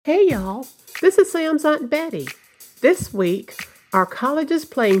Hey y'all, this is Sam's Aunt Betty. This week, are colleges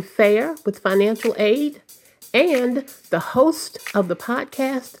playing fair with financial aid? And the host of the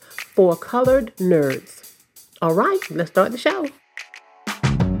podcast for Colored Nerds. All right, let's start the show.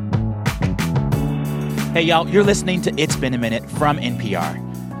 Hey y'all, you're listening to It's Been a Minute from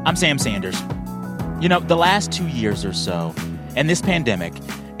NPR. I'm Sam Sanders. You know, the last 2 years or so, and this pandemic,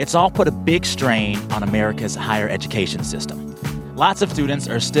 it's all put a big strain on America's higher education system. Lots of students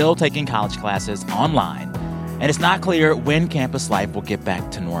are still taking college classes online, and it's not clear when campus life will get back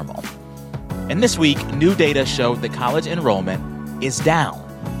to normal. And this week, new data showed that college enrollment is down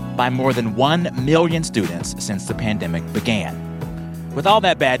by more than 1 million students since the pandemic began. With all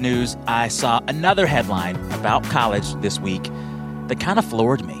that bad news, I saw another headline about college this week that kind of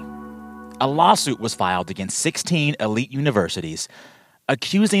floored me. A lawsuit was filed against 16 elite universities,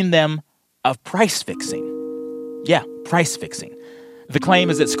 accusing them of price fixing. Yeah, price fixing. The claim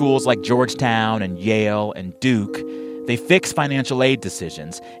is that schools like Georgetown and Yale and Duke, they fix financial aid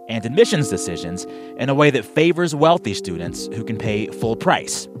decisions and admissions decisions in a way that favors wealthy students who can pay full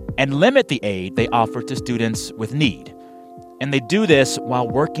price and limit the aid they offer to students with need. And they do this while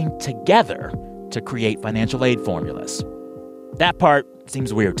working together to create financial aid formulas. That part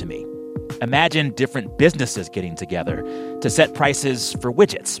seems weird to me. Imagine different businesses getting together to set prices for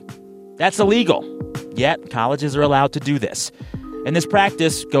widgets. That's illegal. Yet colleges are allowed to do this. And this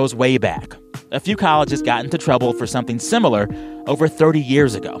practice goes way back. A few colleges got into trouble for something similar over 30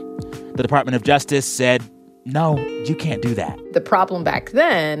 years ago. The Department of Justice said, no, you can't do that. The problem back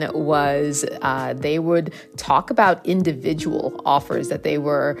then was they would talk about individual offers that they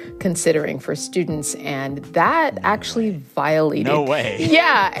were considering for students, and that actually violated... No way.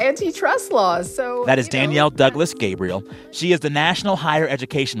 Yeah, antitrust laws. So that is Danielle Douglas Gabriel. She is the national higher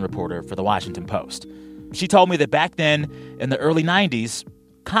education reporter for The Washington Post. She told me that back then, in the early 90s,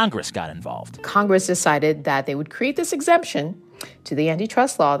 Congress got involved. Congress decided that they would create this exemption to the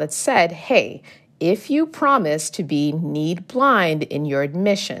antitrust law that said, hey, if you promise to be need blind in your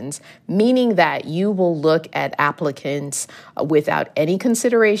admissions, meaning that you will look at applicants without any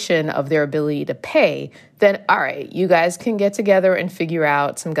consideration of their ability to pay, then all right, you guys can get together and figure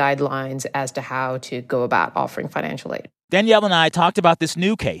out some guidelines as to how to go about offering financial aid. Danielle and I talked about this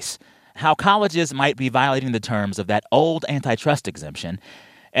new case, how colleges might be violating the terms of that old antitrust exemption,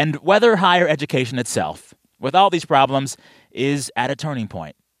 and whether higher education itself, with all these problems, is at a turning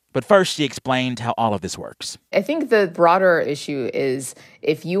point. But first, she explained how all of this works. I think the broader issue is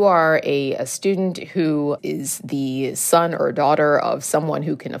if you are a student who is the son or daughter of someone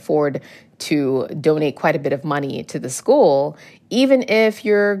who can afford to donate quite a bit of money to the school, even if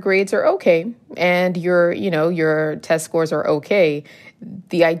your grades are okay and your test scores are okay,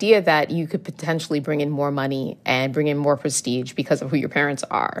 the idea that you could potentially bring in more money and bring in more prestige because of who your parents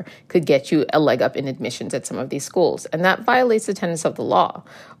are could get you a leg up in admissions at some of these schools. And that violates the tenets of the law.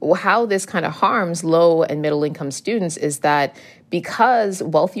 How this kind of harms low and middle income students is that because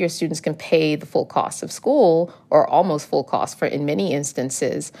wealthier students can pay the full cost of school, or almost full cost in many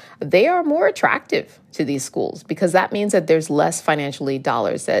instances, they are more attractive to these schools because that means that there's less financial aid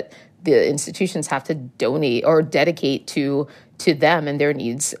dollars that the institutions have to donate or dedicate to them and their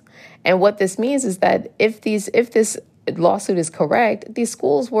needs. And what this means is that if this lawsuit is correct, these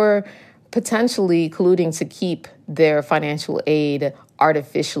schools were potentially colluding to keep their financial aid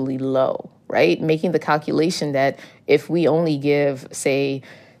artificially low, right? Making the calculation that if we only give, say,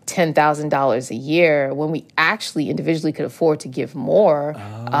 $10,000 a year, when we actually individually could afford to give more,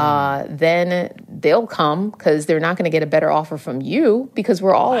 then they'll come because they're not going to get a better offer from you because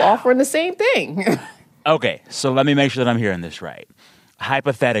we're all offering the same thing. Okay, so let me make sure that I'm hearing this right.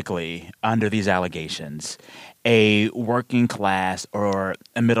 Hypothetically, under these allegations, a working class or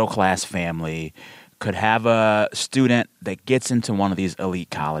a middle class family could have a student that gets into one of these elite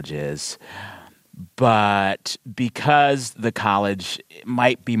colleges, but because the college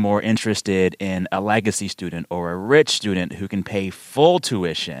might be more interested in a legacy student or a rich student who can pay full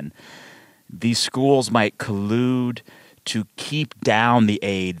tuition, these schools might collude to keep down the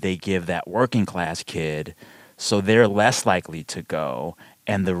aid they give that working class kid so they're less likely to go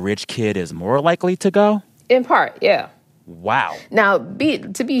and the rich kid is more likely to go? In part, yeah. Wow. Now,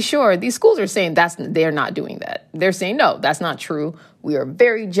 to be sure, these schools are saying they're not doing that. They're saying, no, that's not true. We are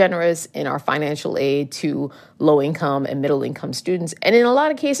very generous in our financial aid to low-income and middle-income students. And in a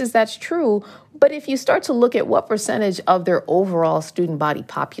lot of cases, that's true. But if you start to look at what percentage of their overall student body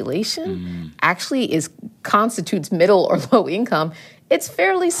population actually constitutes middle or low income, it's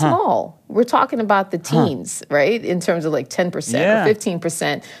fairly small. We're talking about the teens, right? In terms of like 10% or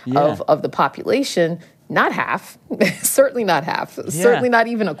 15% of the population. Not half. Certainly not half. Yeah. Certainly not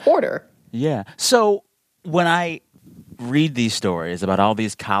even a quarter. Yeah. So when I read these stories about all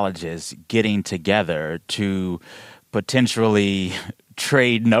these colleges getting together to potentially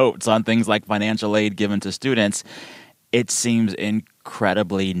trade notes on things like financial aid given to students, it seems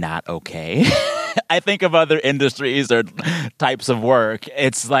incredibly not okay. I think of other industries or types of work.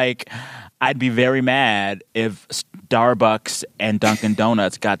 It's like I'd be very mad if Starbucks and Dunkin'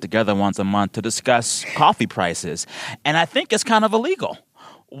 Donuts got together once a month to discuss coffee prices. And I think it's kind of illegal.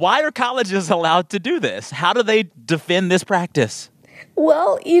 Why are colleges allowed to do this? How do they defend this practice?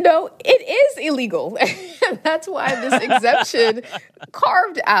 Well, it is illegal. That's why this exemption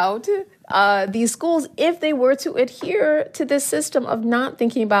carved out these schools if they were to adhere to this system of not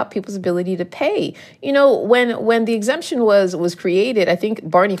thinking about people's ability to pay. When the exemption was created, I think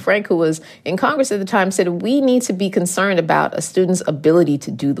Barney Frank, who was in Congress at the time, said we need to be concerned about a student's ability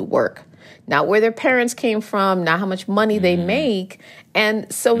to do the work. Not where their parents came from, not how much money they make. And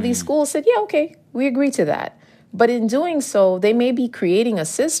so these schools said, yeah, okay, we agree to that. But in doing so, they may be creating a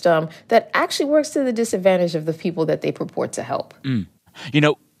system that actually works to the disadvantage of the people that they purport to help.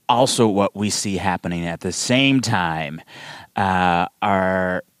 Also what we see happening at the same time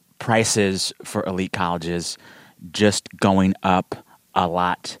are prices for elite colleges just going up a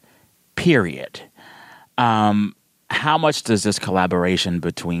lot, period. How much does this collaboration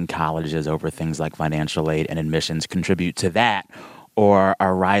between colleges over things like financial aid and admissions contribute to that? Or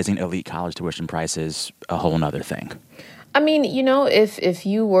are rising elite college tuition prices a whole nother thing? I mean, if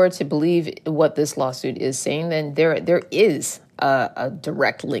you were to believe what this lawsuit is saying, then there is a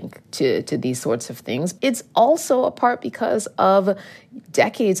direct link to these sorts of things. It's also a part because of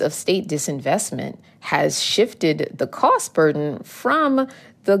decades of state disinvestment has shifted the cost burden from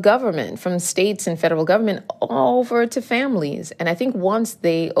the government, from states and federal government over to families. And I think once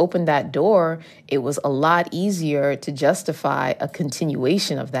they opened that door, it was a lot easier to justify a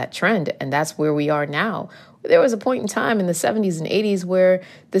continuation of that trend. And that's where we are now. There was a point in time in the 70s and 80s where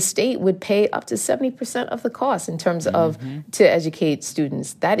the state would pay up to 70% of the cost in terms of to educate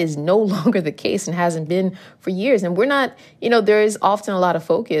students. That is no longer the case and hasn't been for years. And we're not, there is often a lot of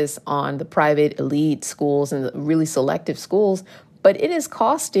focus on the private elite schools and the really selective schools, but it is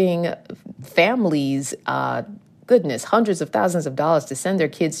costing families, hundreds of thousands of dollars to send their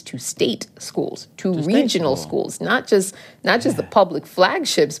kids to state schools, to regional schools, not just the public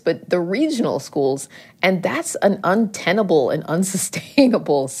flagships, but the regional schools. And that's an untenable and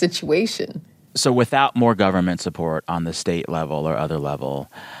unsustainable situation. So without more government support on the state level or other level,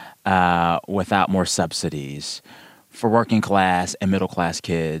 without more subsidies for working class and middle class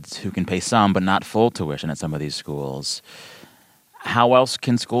kids who can pay some but not full tuition at some of these schools, how else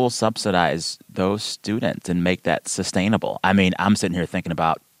can schools subsidize those students and make that sustainable? I mean, I'm sitting here thinking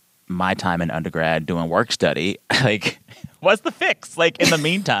about my time in undergrad doing work study. Like, what's the fix? Like, in the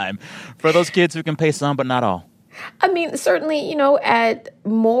meantime, for those kids who can pay some but not all? I mean, certainly, at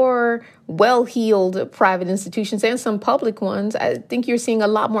more well-heeled private institutions and some public ones, I think you're seeing a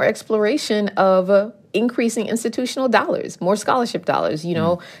lot more exploration of increasing institutional dollars, more scholarship dollars.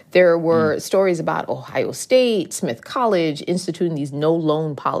 There were stories about Ohio State, Smith College instituting these no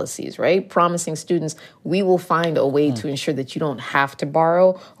loan policies, right? Promising students, we will find a way to ensure that you don't have to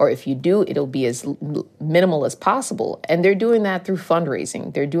borrow, or if you do, it'll be as minimal as possible. And they're doing that through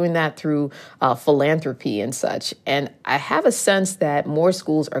fundraising. They're doing that through philanthropy and such. And I have a sense that more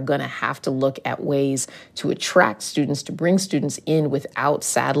schools are going to have to look at ways to attract students, to bring students in without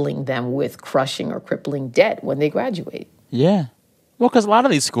saddling them with crushing or crippling debt when they graduate. Yeah. Well, because a lot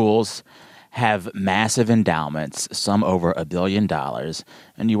of these schools have massive endowments, some over $1 billion,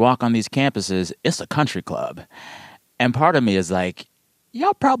 and you walk on these campuses, it's a country club. And part of me is like,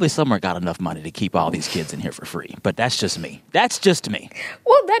 y'all probably somewhere got enough money to keep all these kids in here for free. But that's just me.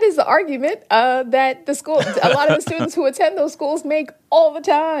 Well, that is the argument that a lot of the students who attend those schools make all the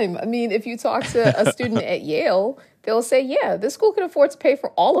time. I mean, if you talk to a student at Yale, they'll say, yeah, this school can afford to pay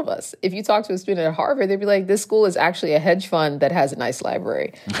for all of us. If you talk to a student at Harvard, they'd be like, this school is actually a hedge fund that has a nice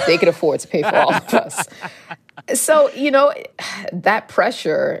library. They could afford to pay for all of us. So, that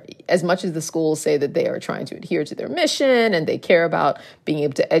pressure, as much as the schools say that they are trying to adhere to their mission and they care about being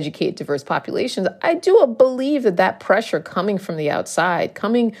able to educate diverse populations, I do believe that pressure coming from the outside,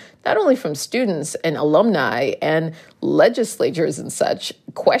 coming not only from students and alumni and legislatures and such,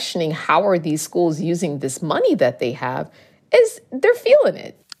 questioning how are these schools using this money that they have, they're feeling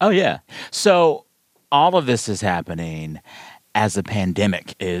it. Oh, yeah. So all of this is happening as the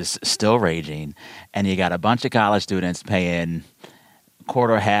pandemic is still raging, and you got a bunch of college students paying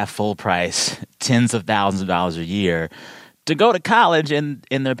quarter, half, full price, tens of thousands of dollars a year to go to college in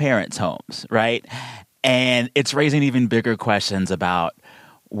their parents' homes, right? And it's raising even bigger questions about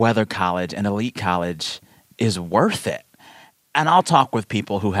whether college, an elite college, is worth it. And I'll talk with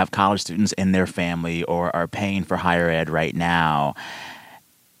people who have college students in their family or are paying for higher ed right now.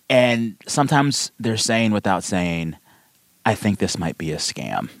 And sometimes they're saying without saying, I think this might be a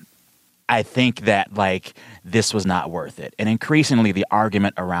scam. I think that, like, this was not worth it. And increasingly, the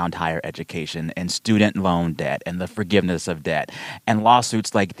argument around higher education and student loan debt and the forgiveness of debt and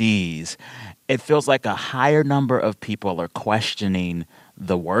lawsuits like these, it feels like a higher number of people are questioning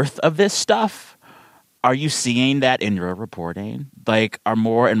the worth of this stuff. Are you seeing that in your reporting? Like, are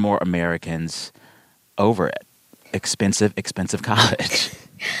more and more Americans over it? Expensive college.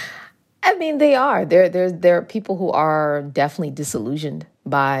 I mean, they are. There are people who are definitely disillusioned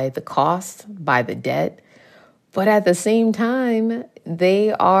by the cost, by the debt. But at the same time,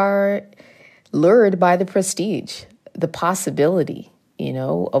 they are lured by the prestige, the possibility,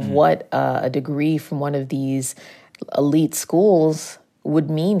 of what a degree from one of these elite schools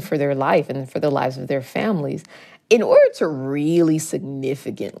would mean for their life and for the lives of their families. In order to really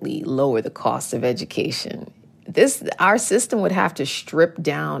significantly lower the cost of education, our system would have to strip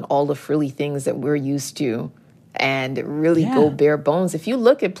down all the frilly things that we're used to and really go bare bones. If you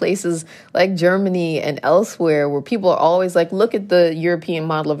look at places like Germany and elsewhere where people are always like, look at the European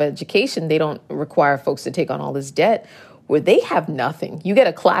model of education, they don't require folks to take on all this debt, where they have nothing. You get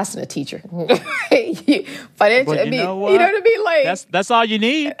a class and a teacher. Financial, you know what I mean? Like, that's all you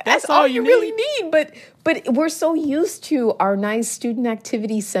need. That's all you really need. But we're so used to our nice student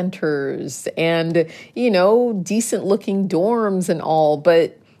activity centers and, decent looking dorms and all.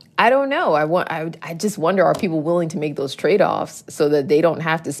 But I don't know. I just wonder, are people willing to make those trade-offs so that they don't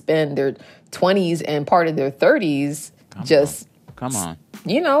have to spend their 20s and part of their 30s Come on.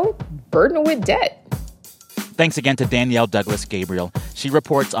 burdened with debt? Thanks again to Danielle Douglas Gabriel. She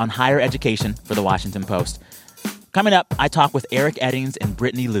reports on higher education for The Washington Post. Coming up, I talk with Eric Eddings and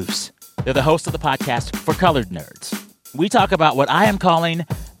Brittany Luce. They're the hosts of the podcast For Colored Nerds. We talk about what I am calling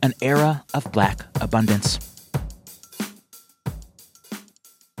an era of Black abundance.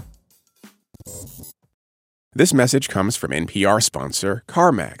 This message comes from NPR sponsor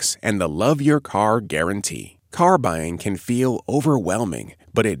CarMax and the Love Your Car Guarantee. Car buying can feel overwhelming,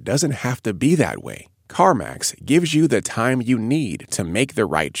 but it doesn't have to be that way. CarMax gives you the time you need to make the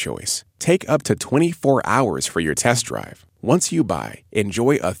right choice. Take up to 24 hours for your test drive. Once you buy,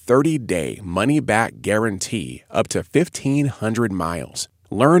 enjoy a 30-day money-back guarantee up to 1,500 miles.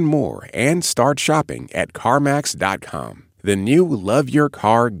 Learn more and start shopping at CarMax.com. The new Love Your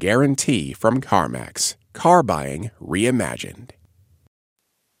Car Guarantee from CarMax. Car buying reimagined.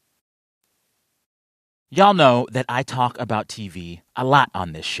 Y'all know that I talk about TV a lot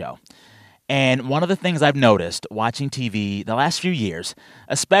on this show. And one of the things I've noticed watching TV the last few years,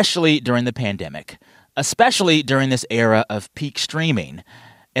 especially during the pandemic, especially during this era of peak streaming,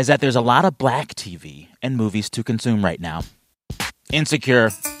 is that there's a lot of Black TV and movies to consume right now.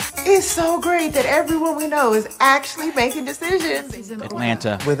 Insecure. It's so great that everyone we know is actually making decisions.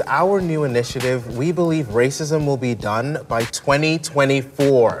 Atlanta. With our new initiative, we believe racism will be done by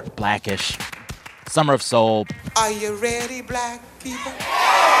 2024. Blackish. Summer of Soul. Are you ready, Black people?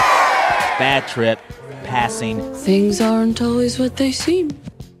 Bad Trip. Passing. Things aren't always what they seem.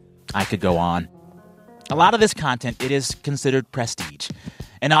 I could go on. A lot of this content, it is considered prestige,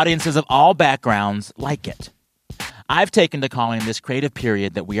 and audiences of all backgrounds like it. I've taken to calling this creative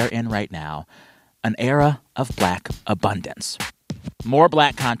period that we are in right now an era of Black abundance. More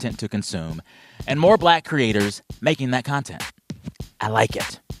Black content to consume, and more Black creators making that content. I like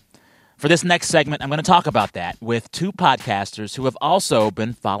it. For this next segment, I'm going to talk about that with two podcasters who have also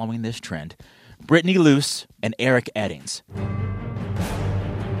been following this trend, Brittany Luce and Eric Eddings.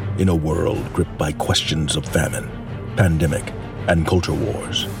 In a world gripped by questions of famine, pandemic, and culture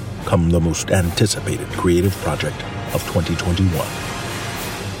wars, come the most anticipated creative project of 2021.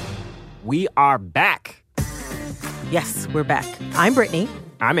 We are back. Yes, we're back. I'm Brittany.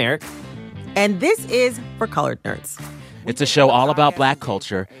 I'm Eric. And this is For Colored Nerds. It's a show all about Black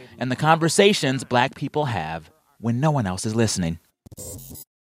culture and the conversations Black people have when no one else is listening.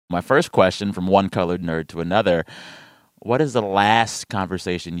 My first question from one colored nerd to another, what is the last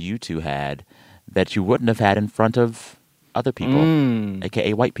conversation you two had that you wouldn't have had in front of other people,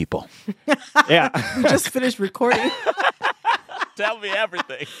 a.k.a. white people? Yeah. We just finished recording. Tell me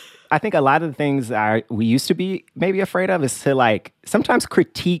everything. I think a lot of the things we used to be maybe afraid of is to, like, sometimes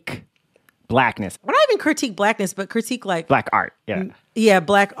critique Blackness. Well, not even critique Blackness, but critique, like... Black art, yeah. Yeah,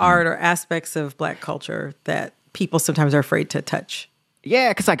 Black art or aspects of Black culture that people sometimes are afraid to touch Yeah,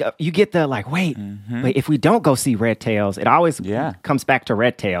 because like you get the like, wait, if we don't go see Red Tails, it always comes back to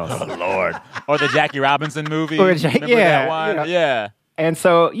Red Tails. Oh, Lord. Or the Jackie Robinson movie. Or Remember that one? You know. Yeah. And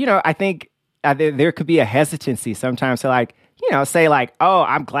so, I think there could be a hesitancy sometimes to like, say like, oh,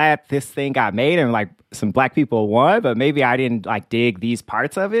 I'm glad this thing got made and like some Black people won, but maybe I didn't like dig these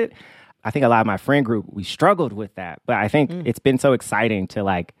parts of it. I think a lot of my friend group, we struggled with that. But I think it's been so exciting to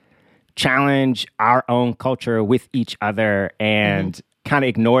like challenge our own culture with each other and kind of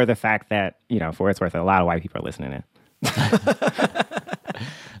ignore the fact that, for what it's worth, a lot of white people are listening in.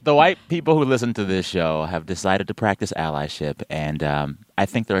 The white people who listen to this show have decided to practice allyship, and I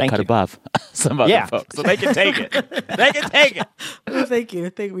think they're a cut above some other folks, so they can take it. They can take it. Well, thank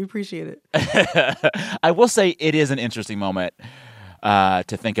you. We appreciate it. I will say it is an interesting moment to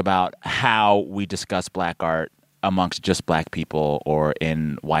think about how we discuss Black art amongst just Black people or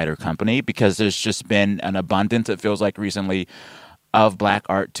in wider company, because there's just been an abundance, it feels like recently, of Black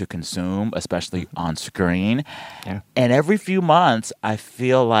art to consume, especially on screen. Yeah. And every few months, I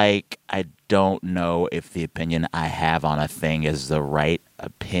feel like I don't know if the opinion I have on a thing is the right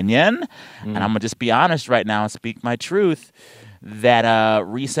opinion. And I'm going to just be honest right now and speak my truth, that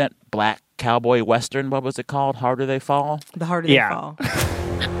recent Black cowboy Western, what was it called? Harder They Fall? The Harder They Fall.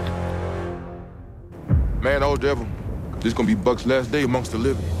 Man, old devil, this gonna be Buck's last day amongst the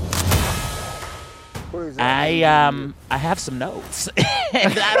living. I have some notes,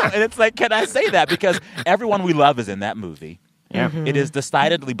 and it's like, can I say that? Because everyone we love is in that movie. Yeah, it is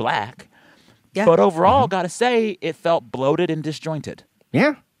decidedly Black, but overall, gotta say, it felt bloated and disjointed.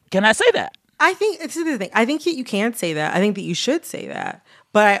 Yeah, can I say that? I think it's the thing. I think you can say that. I think that you should say that.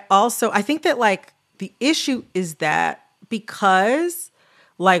 But I think that like the issue is that because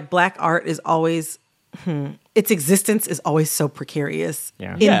like Black art is always. Its existence is always so precarious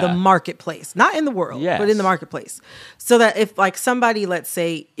in the marketplace, not in the world, but in the marketplace. So that if like somebody, let's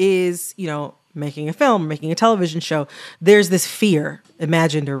say, is, making a film, making a television show, there's this fear,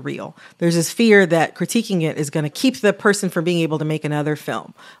 imagined or real. There's this fear that critiquing it is going to keep the person from being able to make another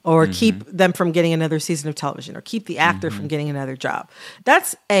film or keep them from getting another season of television or keep the actor from getting another job.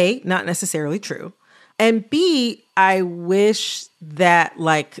 That's A, not necessarily true. And B, I wish that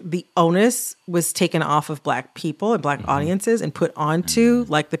like the onus was taken off of Black people and Black audiences and put onto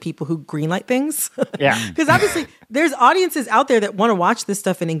like the people who greenlight things. Yeah. Because obviously there's audiences out there that want to watch this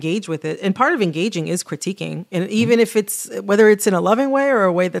stuff and engage with it. And part of engaging is critiquing. And even if it's, whether it's in a loving way or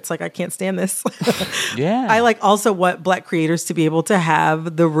a way that's like, I can't stand this. I like also want Black creators to be able to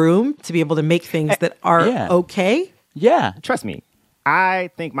have the room to be able to make things that are okay. Yeah. Trust me. I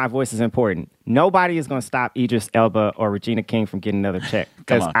think my voice is important. Nobody is going to stop Idris Elba or Regina King from getting another check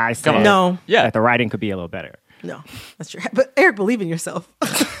because I said that the writing could be a little better. No, that's true. But Eric, believe in yourself.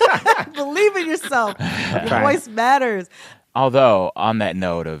 Believe in yourself. Your voice matters. Although, on that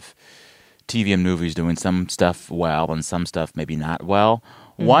note of TV and movies doing some stuff well and some stuff maybe not well,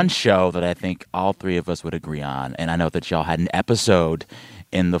 one show that I think all three of us would agree on, and I know that y'all had an episode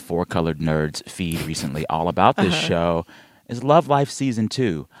in the Four Colored Nerds feed recently all about this show, is Love Life Season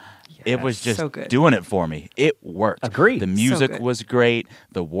 2. It was just doing it for me. It worked. Agreed. The music was great.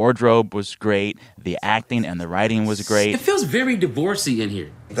 The wardrobe was great. The acting and the writing was great. It feels very divorcey in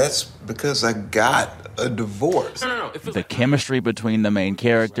here. That's because I got a divorce. No. The chemistry between the main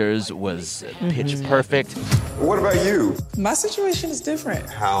characters was pitch perfect. What about you? My situation is different.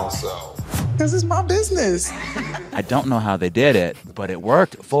 How so? Because it's my business. I don't know how they did it, but it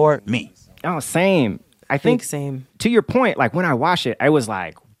worked for me. Oh, same. I think same. To your point, like when I watched it, I was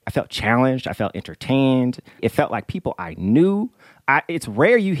like, I felt challenged. I felt entertained. It felt like people I knew. It's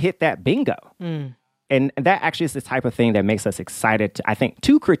rare you hit that bingo. And that actually is the type of thing that makes us excited,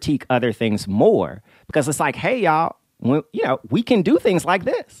 to critique other things more. Because it's like, hey, y'all, we can do things like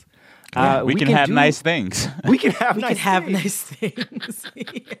this. We can have nice things. We can have nice things.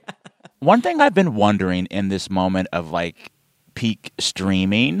 One thing I've been wondering in this moment of like peak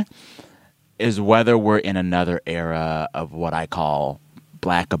streaming is whether we're in another era of what I call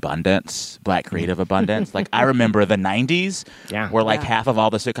Black abundance, Black creative abundance. Like I remember the 90s where like half of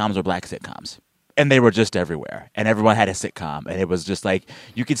all the sitcoms were Black sitcoms. And they were just everywhere. And everyone had a sitcom. And it was just like,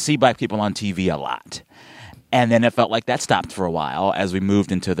 you could see Black people on TV a lot. And then it felt like that stopped for a while as we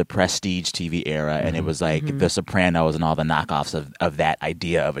moved into the prestige TV era. And it was like The Sopranos and all the knockoffs of that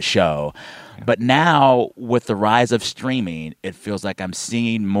idea of a show. But now with the rise of streaming, it feels like I'm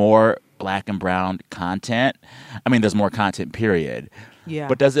seeing more Black and brown content. I mean, there's more content, period. Yeah.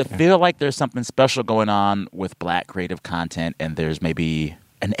 But does it feel like there's something special going on with Black creative content and there's maybe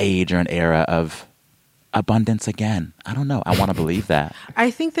an age or an era of abundance again. I don't know. I want to believe that.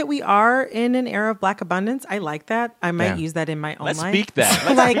 I think that we are in an era of Black abundance. I like that. I might use that in my own life. Let's speak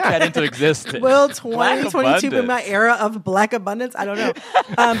that into existence. Will 2022 be my era of Black abundance? I don't know.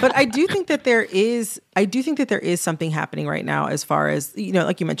 But I do think that there is something happening right now as far as,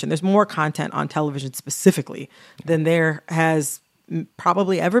 like you mentioned, there's more content on television specifically than there has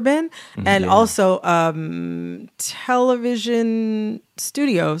probably ever been. And also television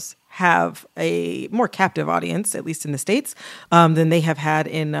studios have a more captive audience, at least in the States, than they have had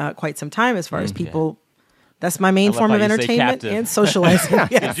in quite some time as far as people. That's my main form of entertainment and socializing.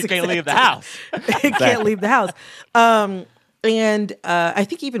 Yes, you can't leave the house. It can't leave the house. And I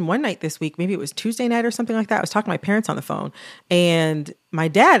think even one night this week, maybe it was Tuesday night or something like that, I was talking to my parents on the phone, and my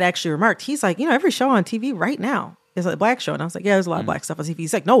dad actually remarked, he's like, every show on TV right now is like a Black show. And I was like, yeah, there's a lot of Black stuff on TV.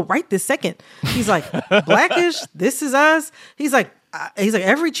 He's like, no, right this second. He's like, Blackish, This Is Us. He's like,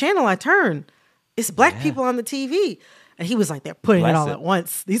 every channel I turn, it's Black people on the TV. And he was like, they're putting it all at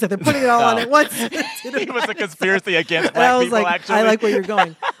once. He's like, they're putting it all on at once. It was a conspirity against Black people, actually. I like where you're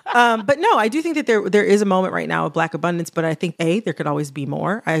going. But no, I do think that there is a moment right now of Black abundance, but I think, there could always be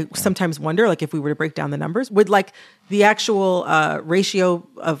more. I sometimes wonder, like, if we were to break down the numbers, would, like, the actual ratio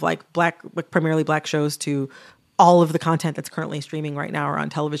of, like, primarily Black shows to all of the content that's currently streaming right now or on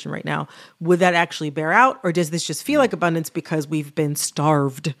television right now, would that actually bear out? Or does this just feel like abundance because we've been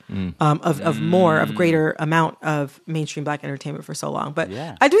starved of greater amount of mainstream Black entertainment for so long? But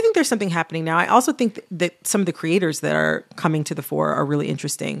I do think there's something happening now. I also think that some of the creators that are coming to the fore are really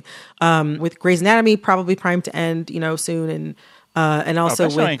interesting. With Grey's Anatomy probably primed to end, soon, and also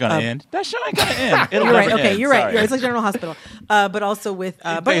that show ain't gonna end. That show ain't gonna end. You're right. Okay, you're right. It's like General Hospital. But also with,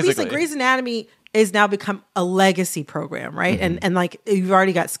 but at least like Grey's Anatomy is now become a legacy program, right? And like you've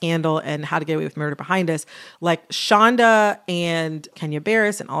already got Scandal and How to Get Away with Murder behind us. Like Shonda and Kenya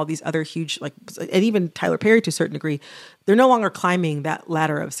Barris and all these other huge, like, and even Tyler Perry to a certain degree, they're no longer climbing that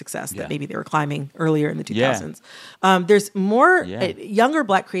ladder of success that maybe they were climbing earlier in the 2000s. There's more younger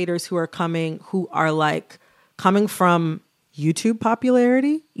Black creators who are coming from YouTube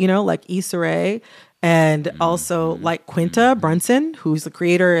popularity, like Issa Rae, and also like Quinta Brunson, who's the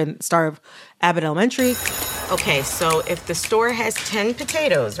creator and star of Abbott Elementary. Okay, so if the store has 10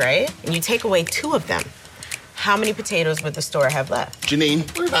 potatoes, right, and you take away 2 of them, how many potatoes would the store have left? Janine,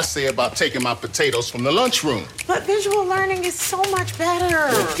 what did I say about taking my potatoes from the lunchroom? But visual learning is so much better.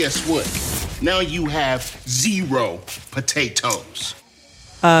 Well, guess what? Now you have 0 potatoes.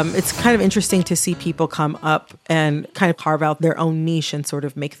 It's kind of interesting to see people come up and kind of carve out their own niche and sort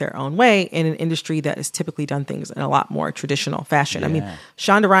of make their own way in an industry that has typically done things in a lot more traditional fashion. I mean,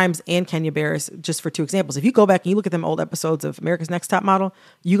 Shonda Rhimes and Kenya Barris, just for 2 examples. If you go back and you look at them old episodes of America's Next Top Model,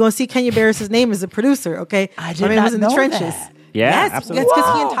 you're going to see Kenya Barris's name as a producer, okay? I did not know that. Yeah, yes, absolutely. That's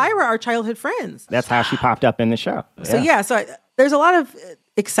because he and Tyra are childhood friends. That's how she popped up in the show. So there's a lot of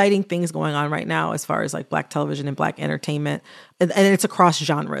exciting things going on right now as far as like Black television and Black entertainment. And it's across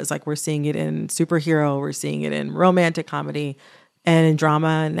genres. Like we're seeing it in superhero, we're seeing it in romantic comedy and in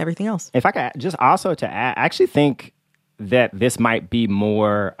drama and everything else. If I could just also to add, I actually think that this might be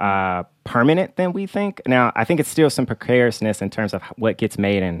more permanent than we think. Now, I think it's still some precariousness in terms of what gets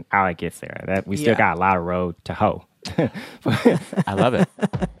made and how it gets there. That we still got a lot of road to hoe. I love it.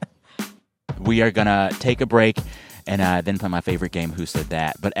 We are going to take a break and then play my favorite game, Who Said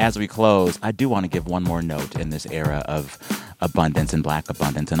That? But as we close, I do want to give one more note in this era of abundance and Black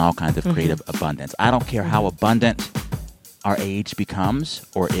abundance and all kinds of creative abundance. I don't care how abundant our age becomes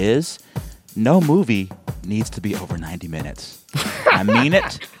or is, no movie needs to be over 90 minutes. I mean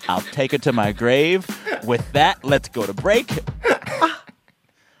it. I'll take it to my grave. With that, let's go to break.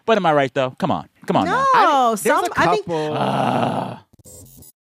 But am I right, though? Come on. No, now. I think...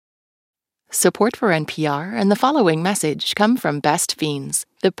 Support for NPR and the following message come from Best Fiends,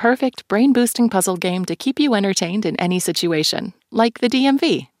 the perfect brain-boosting puzzle game to keep you entertained in any situation, like the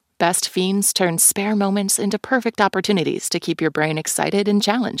DMV. Best Fiends turns spare moments into perfect opportunities to keep your brain excited and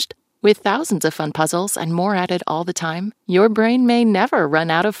challenged. With thousands of fun puzzles and more added all the time, your brain may never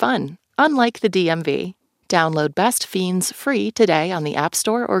run out of fun, unlike the DMV. Download Best Fiends free today on the App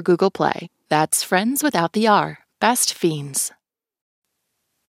Store or Google Play. That's friends without the R. Best Fiends.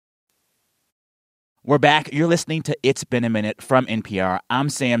 We're back. You're listening to It's Been a Minute from NPR. I'm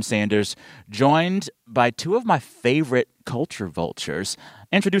Sam Sanders, joined by 2 of my favorite culture vultures.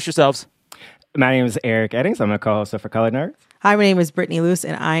 Introduce yourselves. My name is Eric Eddings. I'm a co-host of For Colored Nerds. Hi, my name is Brittany Luce,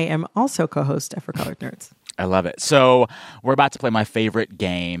 and I am also co-host of For Colored Nerds. I love it. So we're about to play my favorite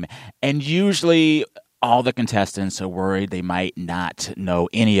game, and usually all the contestants are worried they might not know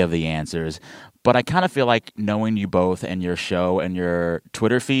any of the answers, but I kind of feel like knowing you both and your show and your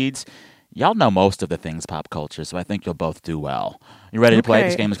Twitter feeds Y'all know most of the things pop culture, so I think you'll both do well. You ready to play?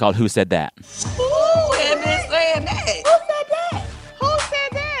 This game is called Who Said That? Who am I saying that? Who said that? Who said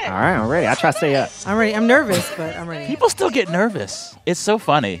that? All right, I'm ready. I try to stay up. I'm ready. I'm nervous, but I'm ready. People still get nervous. It's so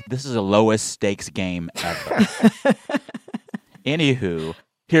funny. This is the lowest stakes game ever. Anywho,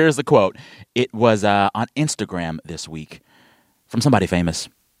 here's the quote. It was on Instagram this week from somebody famous.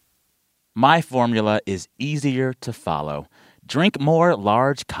 My formula is easier to follow. Drink more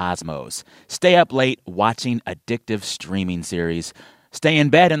large Cosmos. Stay up late watching addictive streaming series. Stay in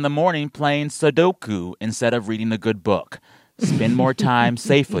bed in the morning playing Sudoku instead of reading a good book. Spend more time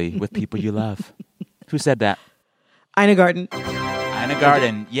safely with people you love. Who said that? Ina Garten. Ina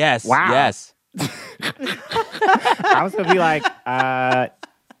Garten. Yes. Wow. Yes. I was going to be like,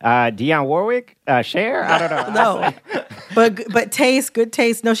 Dionne Warwick? Cher? I don't know. No. But taste, good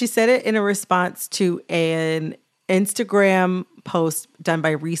taste. No, she said it in a response to an Instagram post done by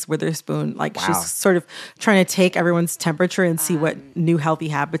Reese Witherspoon. Like she's sort of trying to take everyone's temperature and see what new healthy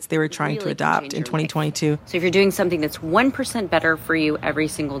habits they were trying to adopt in 2022. So if you're doing something that's 1% better for you every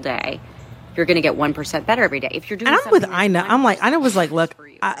single day, you're going to get 1% better every day. If you're doing, and I'm with Ina. I'm like, Ina was like, look,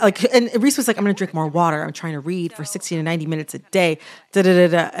 and Reese was like, I'm going to drink more water. I'm trying to read for 60 to 90 minutes a day.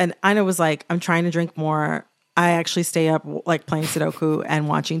 And Ina was like, I'm trying to drink more. I actually stay up like playing Sudoku and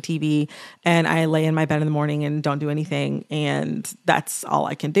watching TV, and I lay in my bed in the morning and don't do anything, and that's all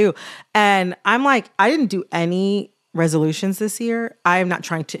I can do. And I'm like, I didn't do any resolutions this year. I am not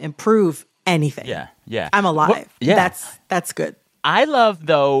trying to improve anything. Yeah. I'm alive. Well, yeah. That's good. I love,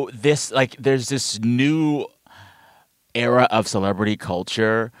 though, this, like, there's this new era of celebrity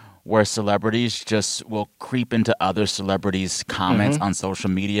culture where celebrities just will creep into other celebrities' comments on social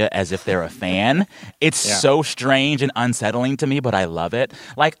media as if they're a fan. It's so strange and unsettling to me, but I love it.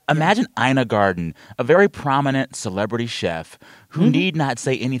 Like, imagine Ina Garten, a very prominent celebrity chef who need not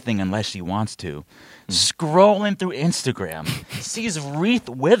say anything unless she wants to, scrolling through Instagram, sees Reese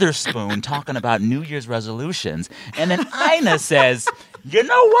Witherspoon talking about New Year's resolutions, and then Ina says, you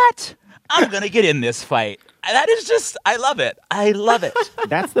know what? I'm going to get in this fight. That is just, I love it. I love it.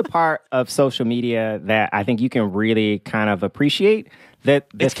 That's the part of social media that I think you can really kind of appreciate. The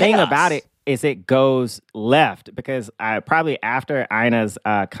thing about it is it goes left, because probably after Ina's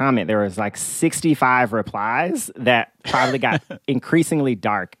comment, there was like 65 replies that probably got increasingly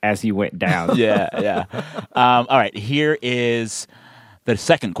dark as you went down. Yeah. All right, here is the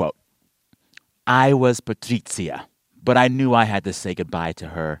second quote. I was Patrizia, but I knew I had to say goodbye to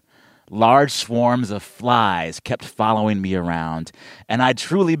her. Large swarms of flies kept following me around, and I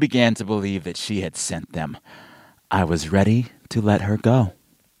truly began to believe that she had sent them. I was ready to let her go.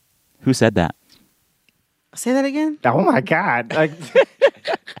 Who said that? Say that again? Oh, my God. Like,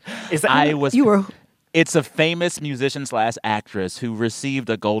 It's a famous musician/actress who received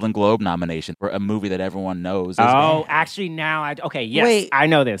a Golden Globe nomination for a movie that everyone knows. Actually, now yes, Wait. I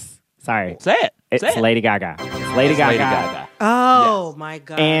know this. Sorry. Say it. It's Lady Gaga. It's Lady Gaga. Oh, my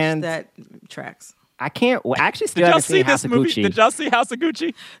gosh. And that tracks. I can't. I actually still haven't seen House of Gucci. Did y'all see House of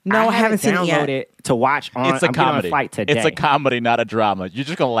Gucci? No, I haven't seen it yet. It to watch on. It's a comedy. On flight today. It's a comedy, not a drama. You're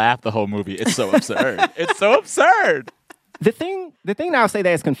just gonna laugh the whole movie. It's so absurd. It's so absurd. The thing that I would say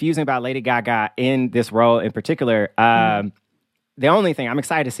that is confusing about Lady Gaga in this role in particular, the only thing I'm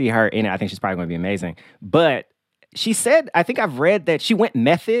excited to see her in it. I think she's probably going to be amazing, but. She said, I think I've read that she went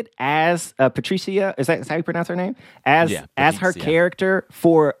method as Patricia. Is that how you pronounce her name? As her character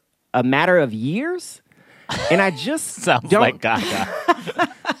for a matter of years. And I just sounds like Gaga.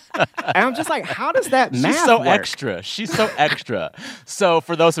 And I'm just like, how does that math She's so work? extra. She's so extra. So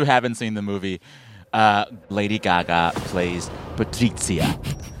for those who haven't seen the movie, Lady Gaga plays Patrizia.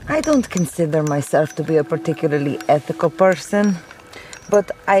 I don't consider myself to be a particularly ethical person,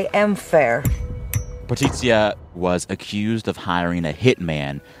 but I am fair. Patrizia was accused of hiring a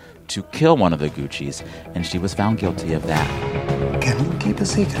hitman to kill one of the Guccis, and she was found guilty of that. Can you keep a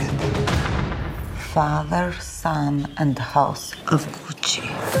secret? Father, son, and house of Gucci.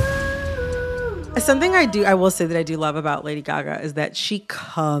 Something I will say that I do love about Lady Gaga is that she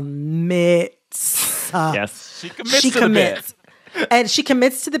commits. Yes, she commits to the bit. And she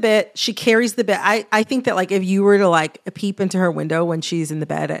commits to the bit. She carries the bit. I think that like if you were to like peep into her window when she's in the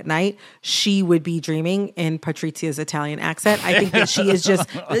bed at night, she would be dreaming in Patrizia's Italian accent. I think that she is just,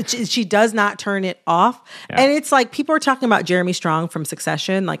 she does not turn it off. Yeah. And it's like people are talking about Jeremy Strong from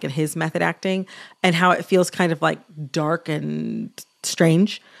Succession, like in his method acting and how it feels kind of like dark and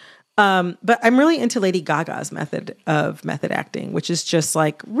strange. But I'm really into Lady Gaga's method acting, which is just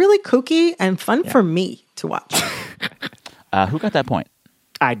like really kooky and fun for me to watch. Who got that point?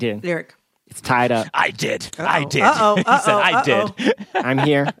 I did. Lyric. It's tied up. I did. Uh-oh. I did. Uh-oh. He said, I did. I'm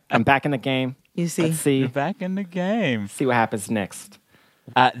here. I'm back in the game. You see? Let's see. You're back in the game. See what happens next.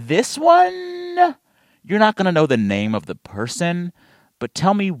 This one, you're not going to know the name of the person, but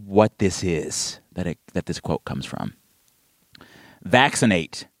tell me what this is that this quote comes from.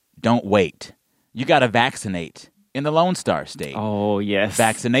 Vaccinate. Don't wait. You got to vaccinate in the Lone Star State. Oh, yes.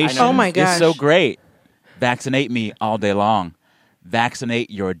 Vaccination Oh, my gosh. is so great. Vaccinate me all day long.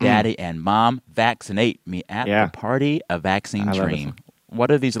 Vaccinate your daddy and mom. Vaccinate me at the party. A vaccine dream. What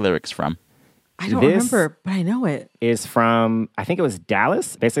are these lyrics from? I don't remember, but I know it. Is from, I think it was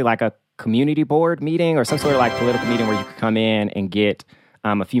Dallas, basically like a community board meeting or some sort of like political meeting where you could come in and get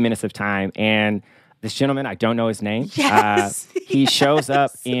a few minutes of time. And this gentleman, I don't know his name. Yes. He shows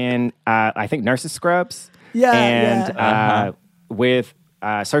up in, I think, nurse's scrubs. Yeah. And with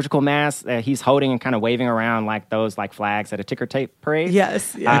surgical mask he's holding and kind of waving around like those like flags at a ticker tape parade.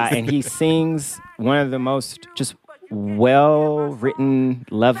 Yes. And he sings one of the most just well-written,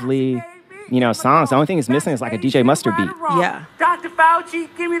 lovely, songs. The only thing he's missing is like a DJ Mustard beat. Yeah. Dr. Fauci,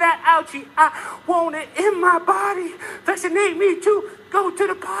 give me that ouchie. I want it in my body. Vaccinate me to go to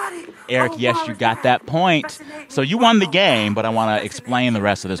the party. Eric, yes, you got that point. So you won the game, but I want to explain the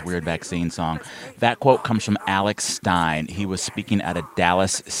rest of this weird vaccine song. That quote comes from Alex Stein. He was speaking at a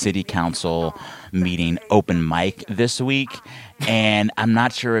Dallas City Council meeting open mic this week. And I'm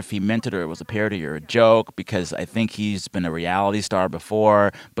not sure if he meant it or it was a parody or a joke because I think he's been a reality star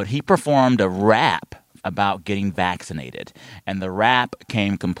before. But he performed a rap about getting vaccinated. And the rap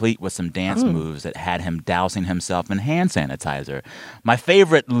came complete with some dance moves that had him dousing himself in hand sanitizer. My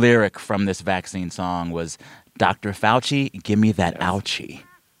favorite lyric from this vaccine song was, Dr. Fauci, give me that ouchie.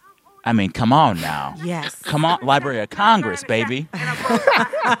 I mean, come on now. Yes. Come on, Library of Congress, baby.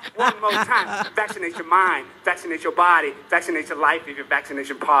 One more time. Vaccinate your mind. Vaccinate your body. Vaccinate your life if your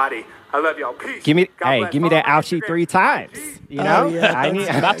vaccination party. I love y'all. Peace. Give me God bless. that ouchie 3 times. You know?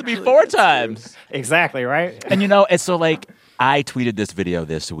 It's about to be 4 times. Exactly, right? And it's so like I tweeted this video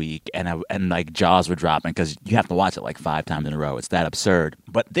this week and like jaws were dropping because you have to watch it like 5 times in a row. It's that absurd.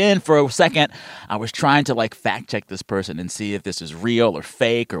 But then for a second, I was trying to like fact check this person and see if this is real or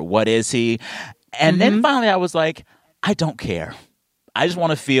fake or what is he. And then finally I was like, I don't care. I just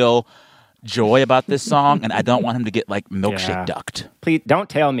want to feel joy about this song, and I don't want him to get like milkshake ducked. Please don't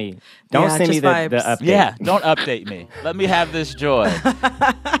tell me. Don't send me the update. Yeah, don't update me. Let me have this joy.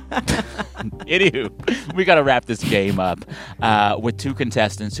 Anywho, we got to wrap this game up with 2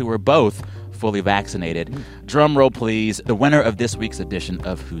 contestants who were both fully vaccinated. Drum roll, please. The winner of this week's edition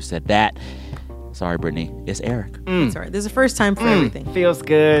of Who Said That? Sorry, Brittany. It's Eric. It's all right. There's a first time for everything. Feels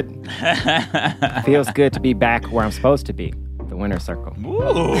good. Feels good to be back where I'm supposed to be. The winner's circle.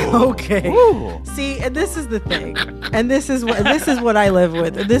 Ooh. Okay. Ooh. See, and this is the thing. And this is what I live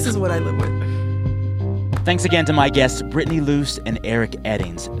with. And this is what I live with. Thanks again to my guests, Brittany Luce and Eric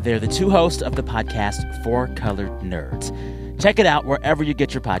Eddings. They're the 2 hosts of the podcast 4 Colored Nerds. Check it out wherever you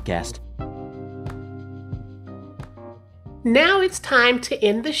get your podcast. Now it's time to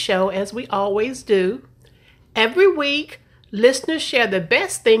end the show as we always do. Every week, listeners share the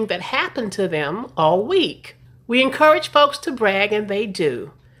best thing that happened to them all week. We encourage folks to brag, and they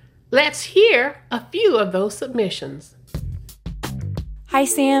do. Let's hear a few of those submissions. Hi,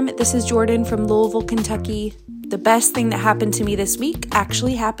 Sam. This is Jordan from Louisville, Kentucky. The best thing that happened to me this week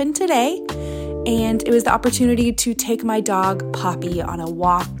actually happened today, and it was the opportunity to take my dog, Poppy, on a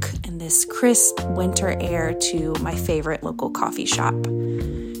walk in this crisp winter air to my favorite local coffee shop.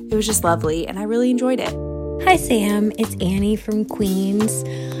 It was just lovely, and I really enjoyed it. Hi, Sam. It's Annie from Queens.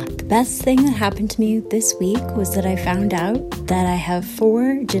 The best thing that happened to me this week was that I found out that I have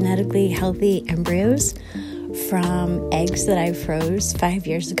 4 genetically healthy embryos from eggs that I froze 5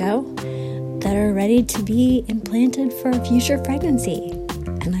 years ago that are ready to be implanted for a future pregnancy.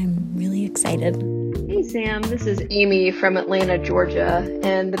 And I'm really excited. Hey, Sam. This is Amy from Atlanta, Georgia.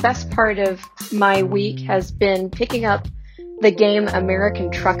 And the best part of my week has been picking up the game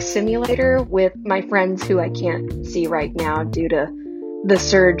American Truck Simulator with my friends who I can't see right now due to the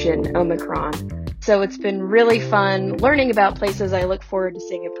surge in Omicron. So it's been really fun learning about places I look forward to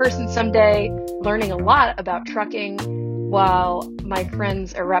seeing in person someday, learning a lot about trucking while my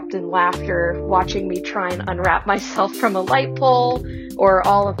friends erupt in laughter watching me try and unwrap myself from a light pole, or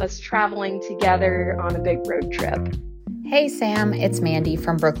all of us traveling together on a big road trip. Hey Sam, it's Mandy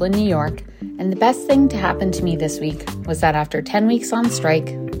from Brooklyn, New York, and the best thing to happen to me this week was that after 10 weeks on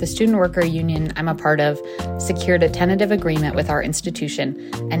strike, the student worker union I'm a part of secured a tentative agreement with our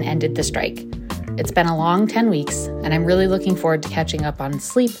institution and ended the strike. It's been a long 10 weeks, and I'm really looking forward to catching up on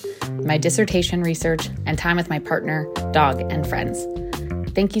sleep, my dissertation research, and time with my partner, dog, and friends.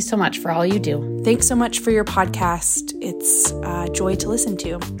 Thank you so much for all you do. Thanks so much for your podcast. It's a joy to listen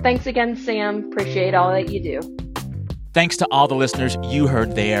to. Thanks again, Sam. Appreciate all that you do. Thanks to all the listeners you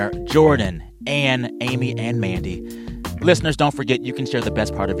heard there, Jordan, Ann, Amy, and Mandy. Listeners, don't forget you can share the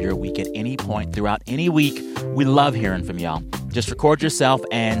best part of your week at any point throughout any week. We love hearing from y'all. Just record yourself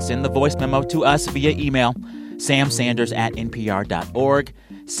and send the voice memo to us via email, samsanders@npr.org,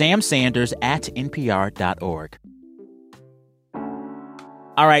 samsanders@npr.org.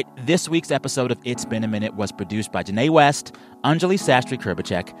 All right, this week's episode of It's Been a Minute was produced by Janae West, Anjali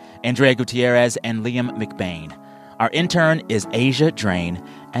Sastry-Kurbacek, Andrea Gutierrez, and Liam McBain. Our intern is Asia Drain,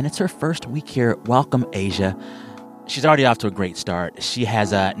 and it's her first week here. Welcome, Asia. She's already off to a great start. She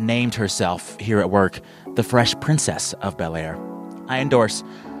has named herself here at work the Fresh Princess of Bel-Air. I endorse.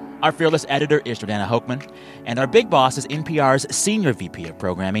 Our fearless editor is Jordana Hochman, and our big boss is NPR's Senior VP of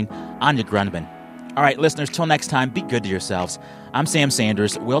Programming, Anya Grundman. All right, listeners, till next time, be good to yourselves. I'm Sam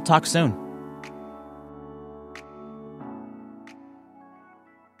Sanders. We'll talk soon.